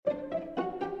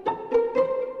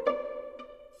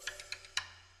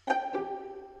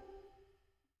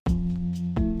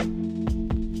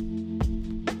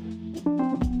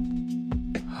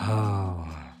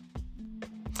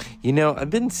I've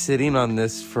been sitting on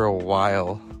this for a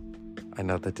while. I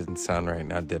know that didn't sound right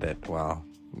now, did it? Well,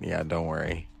 yeah, don't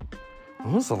worry.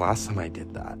 When was the last time I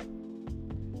did that?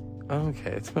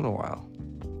 Okay, it's been a while.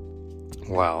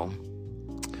 Well,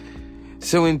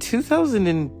 so in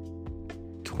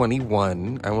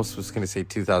 2021, I almost was going to say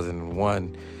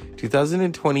 2001,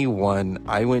 2021,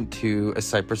 I went to a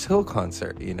Cypress Hill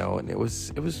concert, and it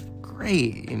was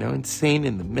great, Insane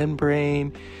in the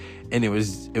Membrane. And it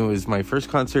was my first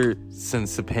concert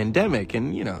since the pandemic.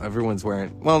 And, everyone's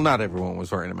wearing, well, not everyone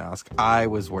was wearing a mask. I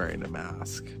was wearing a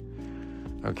mask.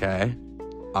 Okay?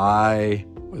 I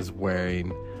was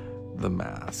wearing the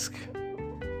mask.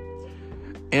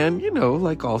 And,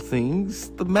 like all things,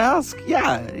 the mask,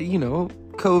 yeah,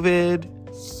 COVID.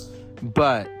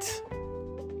 But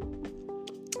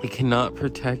it cannot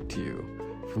protect you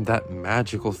from that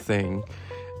magical thing.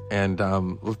 And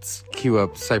let's cue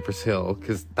up Cypress Hill,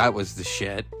 because that was the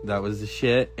shit.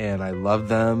 And I love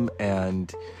them. And,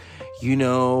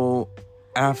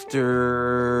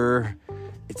 after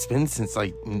it's been since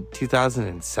like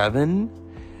 2007,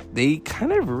 they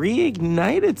kind of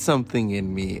reignited something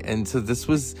in me. And so this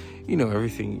was,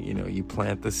 everything, you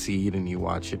plant the seed and you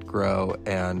watch it grow.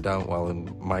 And, well,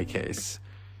 in my case,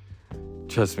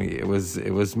 trust me, it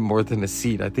was more than a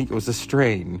seed. I think it was a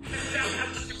strain.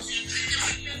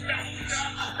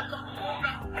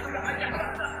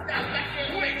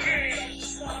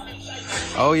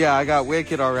 Oh, yeah, I got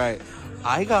wicked, all right.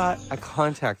 I got a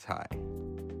contact high.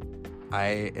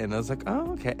 And I was like,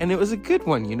 oh, okay. And it was a good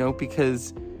one,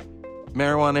 because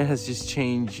marijuana has just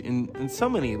changed in so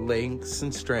many lengths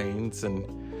and strains. And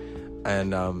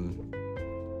I've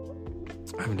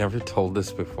never told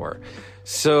this before.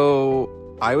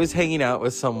 So I was hanging out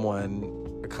with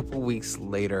someone a couple weeks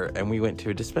later, and we went to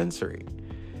a dispensary.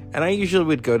 And I usually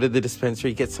would go to the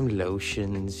dispensary, get some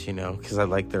lotions, because I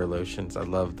like their lotions. I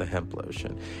love the hemp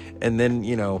lotion. And then,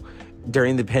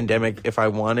 during the pandemic, if I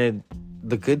wanted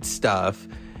the good stuff,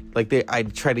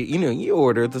 I'd try to, you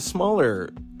order the smaller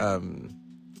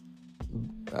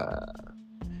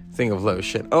thing of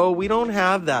lotion. Oh, we don't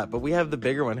have that, but we have the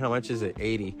bigger one. How much is it?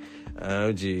 80.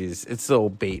 Oh, geez. It's the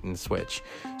old bait and switch.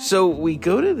 So we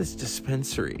go to this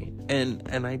dispensary, and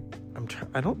I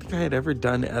don't think I had ever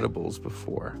done edibles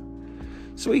before.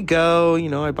 So we go,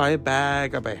 I buy a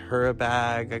bag, I buy her a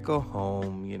bag, I go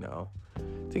home,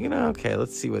 thinking, okay,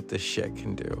 let's see what this shit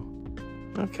can do.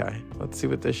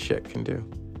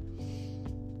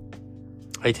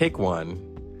 I take one,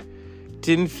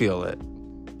 didn't feel it,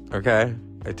 okay?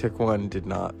 I took one, did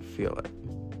not feel it.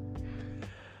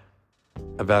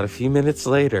 About a few minutes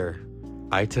later,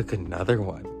 I took another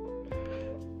one.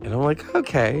 And I'm like,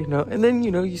 okay, and then,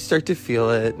 you start to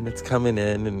feel it, and it's coming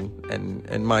in,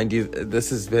 and mind you, this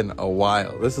has been a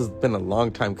while. This has been a long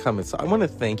time coming. So I want to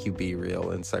thank you, Be Real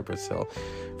and Cypress Hill,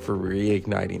 for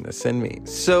reigniting this in me.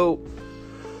 So,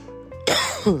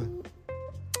 I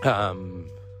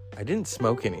didn't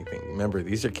smoke anything. Remember,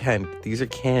 these are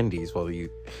candies. Well,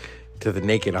 to the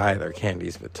naked eye, they're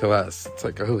candies, but to us, it's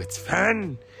like, oh, it's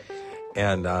fun.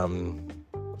 And,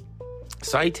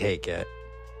 so I take it.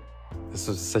 This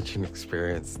was such an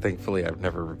experience. Thankfully, I've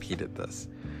never repeated this.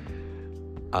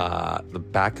 The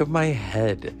back of my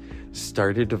head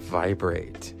started to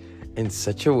vibrate in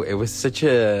it was such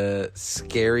a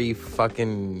scary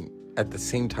fucking, at the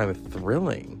same time,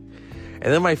 thrilling.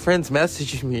 And then my friend's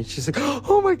messaging me, and she's like,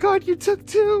 oh my God, you took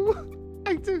two.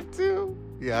 I took two.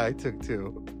 Yeah, I took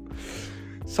two.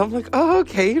 So I'm like, oh,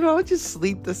 okay, I'll just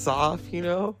sleep this off,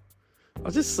 I'll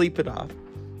just sleep it off.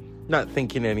 Not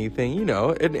thinking anything,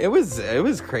 it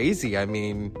was crazy. I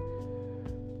mean,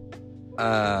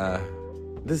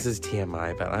 this is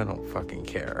TMI, but I don't fucking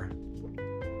care.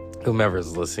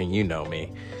 Whomever's listening, you know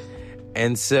me.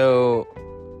 And so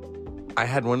I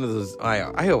had one of those,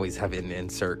 I always have an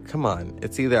insert. Come on.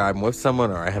 It's either I'm with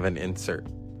someone or I have an insert.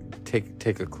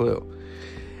 Take a clue.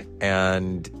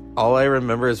 And all I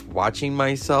remember is watching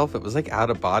myself. It was like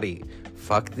out of body.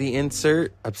 Fuck the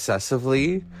insert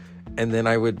obsessively. And then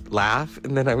I would laugh,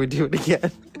 and then I would do it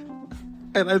again.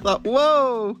 And I thought,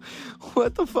 whoa,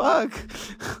 what the fuck?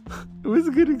 It was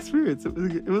a good experience. It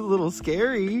was a little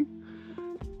scary.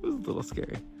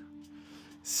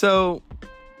 So,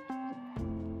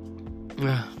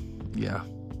 yeah.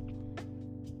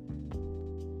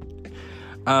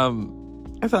 I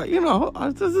thought,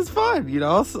 this is fun.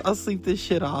 I'll sleep this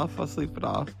shit off. I'll sleep it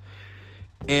off.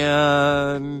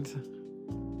 And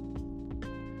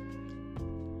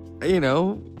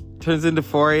turns into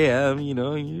 4 a.m.,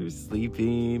 and you're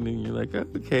sleeping, and you're like,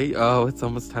 okay, oh, it's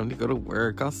almost time to go to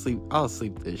work. I'll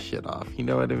sleep this shit off. You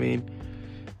know what I mean?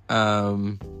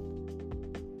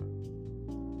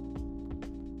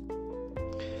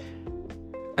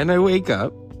 And I wake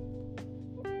up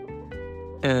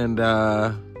and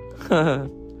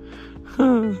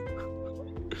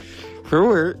for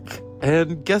work,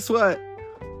 and guess what?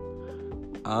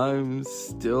 I'm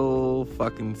still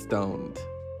fucking stoned.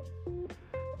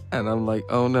 And I'm like,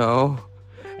 oh no.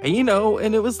 And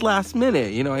and it was last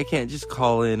minute. I can't just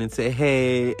call in and say,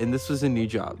 hey, and this was a new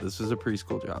job. This was a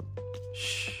preschool job.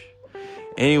 Shh.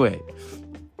 Anyway,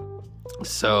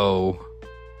 so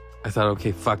I thought,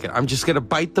 okay, fuck it. I'm just going to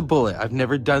bite the bullet. I've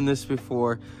never done this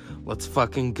before. Let's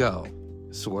fucking go.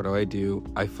 So what do?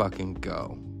 I fucking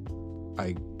go.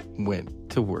 I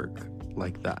went to work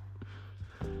like that.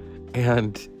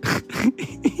 And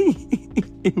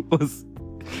it was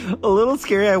a little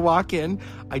scary. I walk in.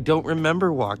 I don't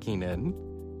remember walking in.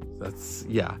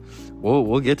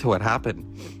 We'll get to what happened.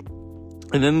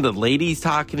 And then the lady's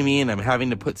talking to me, and I'm having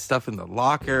to put stuff in the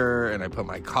locker, and I put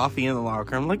my coffee in the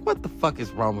locker. I'm like, what the fuck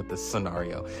is wrong with this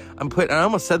scenario? I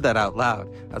almost said that out loud.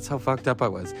 That's how fucked up I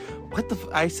was.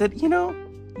 I said,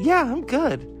 yeah, I'm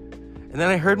good. And then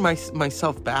I heard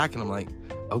myself back, and I'm like,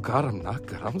 oh God, I'm not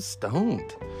good. I'm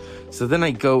stoned. So then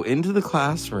I go into the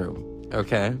classroom,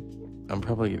 okay? I'm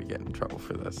probably going to get in trouble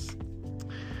for this.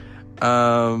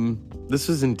 This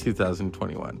was in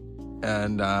 2021.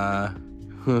 And,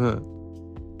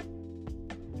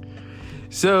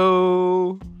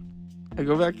 so I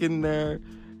go back in there,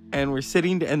 and we're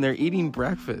sitting, and they're eating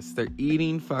breakfast. They're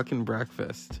eating fucking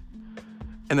breakfast.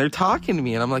 And they're talking to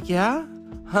me, and I'm like, yeah?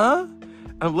 Huh?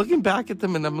 I'm looking back at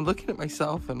them, and I'm looking at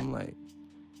myself, and I'm like,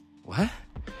 what?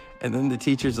 And then the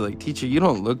teacher's like, teacher, you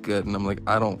don't look good. And I'm like,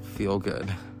 I don't feel good.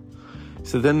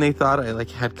 So then they thought I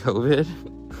had COVID.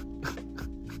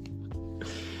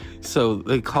 So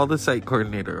they called the site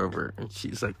coordinator over, and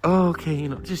she's like, oh, okay,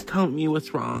 just tell me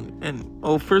what's wrong. And,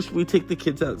 first we take the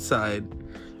kids outside.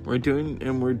 Okay, let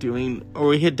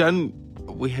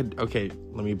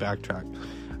me backtrack.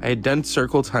 I had done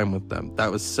circle time with them.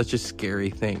 That was such a scary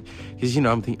thing. Because,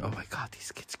 I'm thinking, oh my God,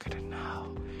 these kids are gonna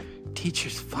know.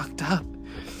 Teacher's fucked up.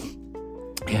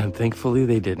 And thankfully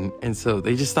they didn't. And so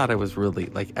they just thought I was really,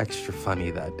 extra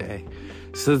funny that day.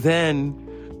 So then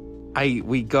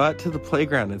we got to the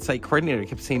playground, and site coordinator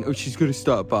kept saying, oh, she's going to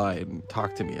stop by and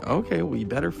talk to me. Okay, well, you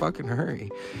better fucking hurry.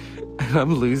 And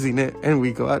I'm losing it. And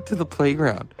we go out to the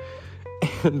playground.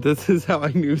 And this is how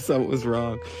I knew something was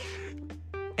wrong.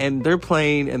 And they're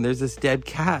playing, and there's this dead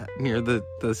cat near the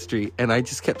street. And I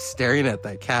just kept staring at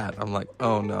that cat. I'm like,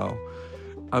 oh no,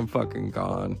 I'm fucking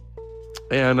gone.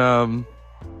 And,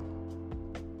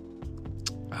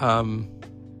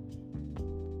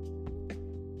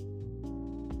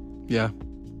 yeah.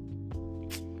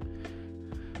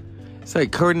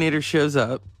 Site coordinator shows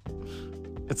up.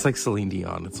 It's like Celine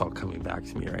Dion. It's all coming back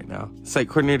to me right now. Site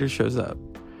coordinator shows up.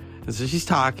 And so she's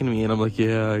talking to me, and I'm like,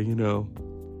 yeah, I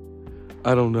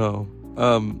don't know.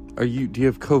 Do you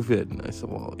have COVID? And I said,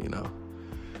 well,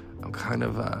 I'm kind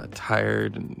of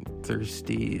tired and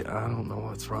thirsty. I don't know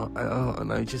what's wrong.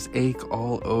 And I just ache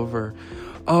all over.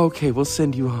 Oh, okay, we'll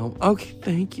send you home. Okay,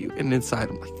 thank you. And inside,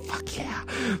 I'm like, fuck yeah.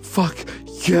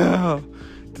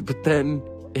 But then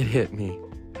it hit me.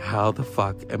 How the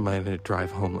fuck am I going to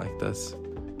drive home like this?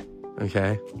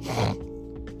 Okay?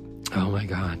 Oh my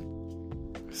God.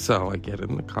 So I get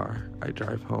in the car. I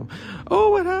drive home. Oh,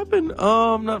 what happened?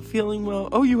 Oh, I'm not feeling well.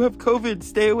 Oh, you have COVID.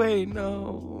 Stay away.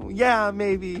 No. Yeah,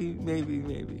 maybe.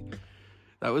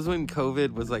 That was when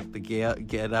COVID was like the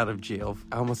get out of jail.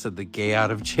 I almost said the gay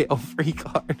out of jail free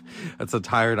card. That's how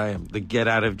tired I am. The get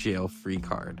out of jail free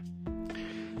card.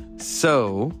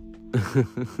 So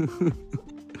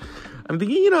I'm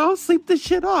thinking, I'll sleep this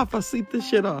shit off.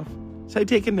 So I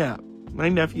take a nap. My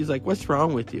nephew's like, what's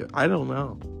wrong with you? I don't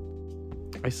know.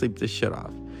 I sleep this shit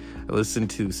off. I listen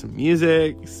to some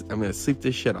music. I'm going to sleep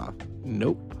this shit off.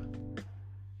 Nope.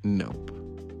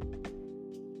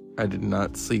 I did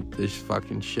not sleep this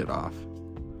fucking shit off.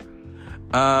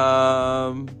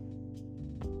 I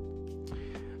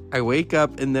wake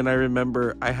up, and then I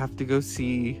remember I have to go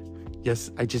see...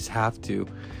 Yes, I just have to.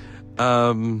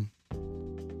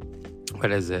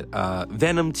 What is it?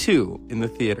 Venom 2 in the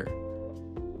theater.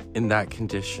 In that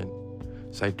condition.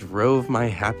 So I drove my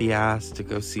happy ass to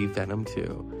go see Venom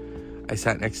 2. I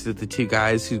sat next to the two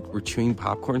guys who were chewing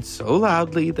popcorn so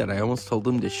loudly that I almost told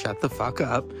them to shut the fuck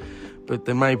up. But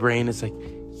then my brain is like,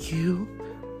 you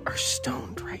are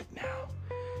stoned right now.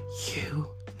 You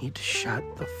need to shut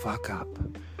the fuck up.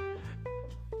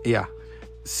 Yeah.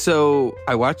 So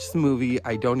I watched the movie.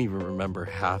 I don't even remember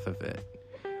half of it.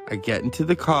 I get into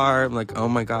the car. I'm like, oh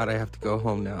my God, I have to go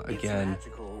home now again.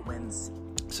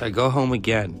 So I go home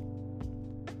again.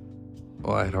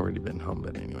 Well, I had already been home,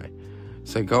 but anyway.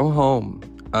 So I go home.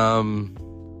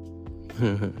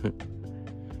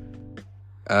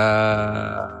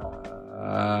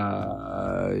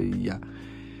 Yeah.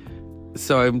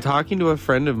 So I'm talking to a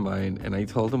friend of mine, and I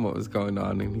told him what was going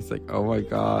on, and he's like, oh my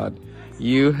God,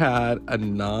 you had a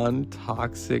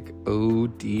non-toxic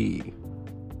OD.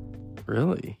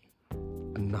 Really?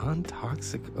 A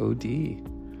non-toxic OD?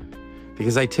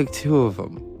 Because I took 2 of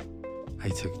them. I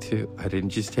took 2. I didn't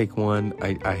just take 1.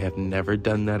 I have never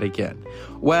done that again.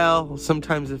 Well,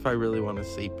 sometimes if I really want to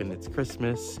sleep and it's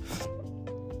Christmas,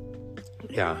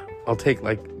 yeah, I'll take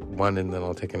like 1 and then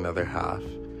I'll take another half.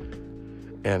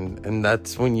 And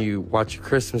that's when you watch A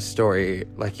Christmas Story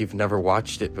like you've never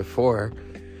watched it before.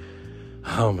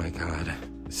 Oh my God.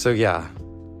 So yeah,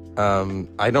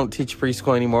 I don't teach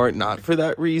preschool anymore. Not for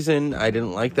that reason. I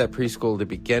didn't like that preschool to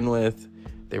begin with.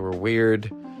 They were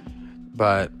weird.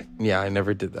 But yeah, I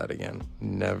never did that again.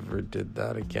 Never did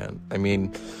that again. I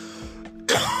mean,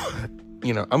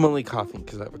 I'm only coughing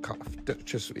because I have a cough.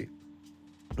 Just me.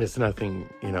 There's nothing,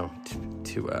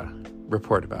 to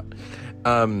report about.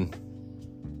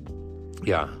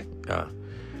 Yeah.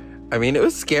 I mean, it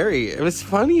was scary. It was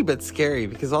funny, but scary,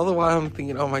 because all the while I'm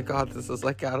thinking, oh my God, this is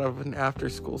like out of an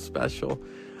after-school special.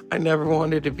 I never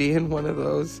wanted to be in one of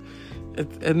those.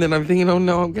 And then I'm thinking, oh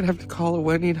no, I'm going to have to call a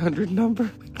 1-800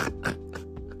 number.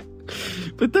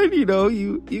 But then,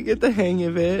 you get the hang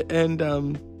of it, and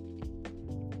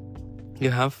you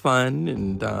have fun,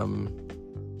 and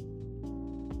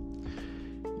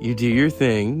you do your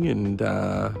thing, and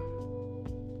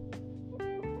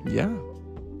yeah.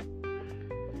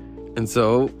 And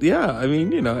so, yeah, I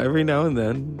mean, every now and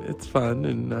then it's fun,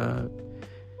 and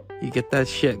you get that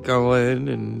shit going,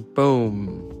 and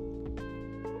boom.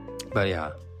 But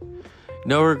yeah,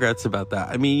 no regrets about that.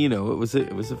 I mean, it was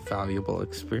a valuable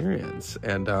experience,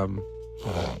 and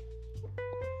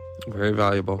very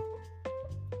valuable.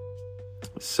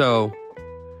 So,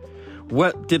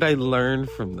 what did I learn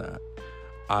from that?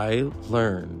 I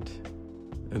learned,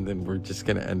 and then we're just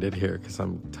gonna end it here because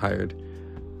I'm tired.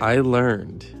 I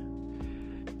learned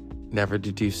never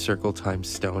to do circle time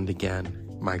stoned again.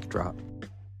 Mic drop.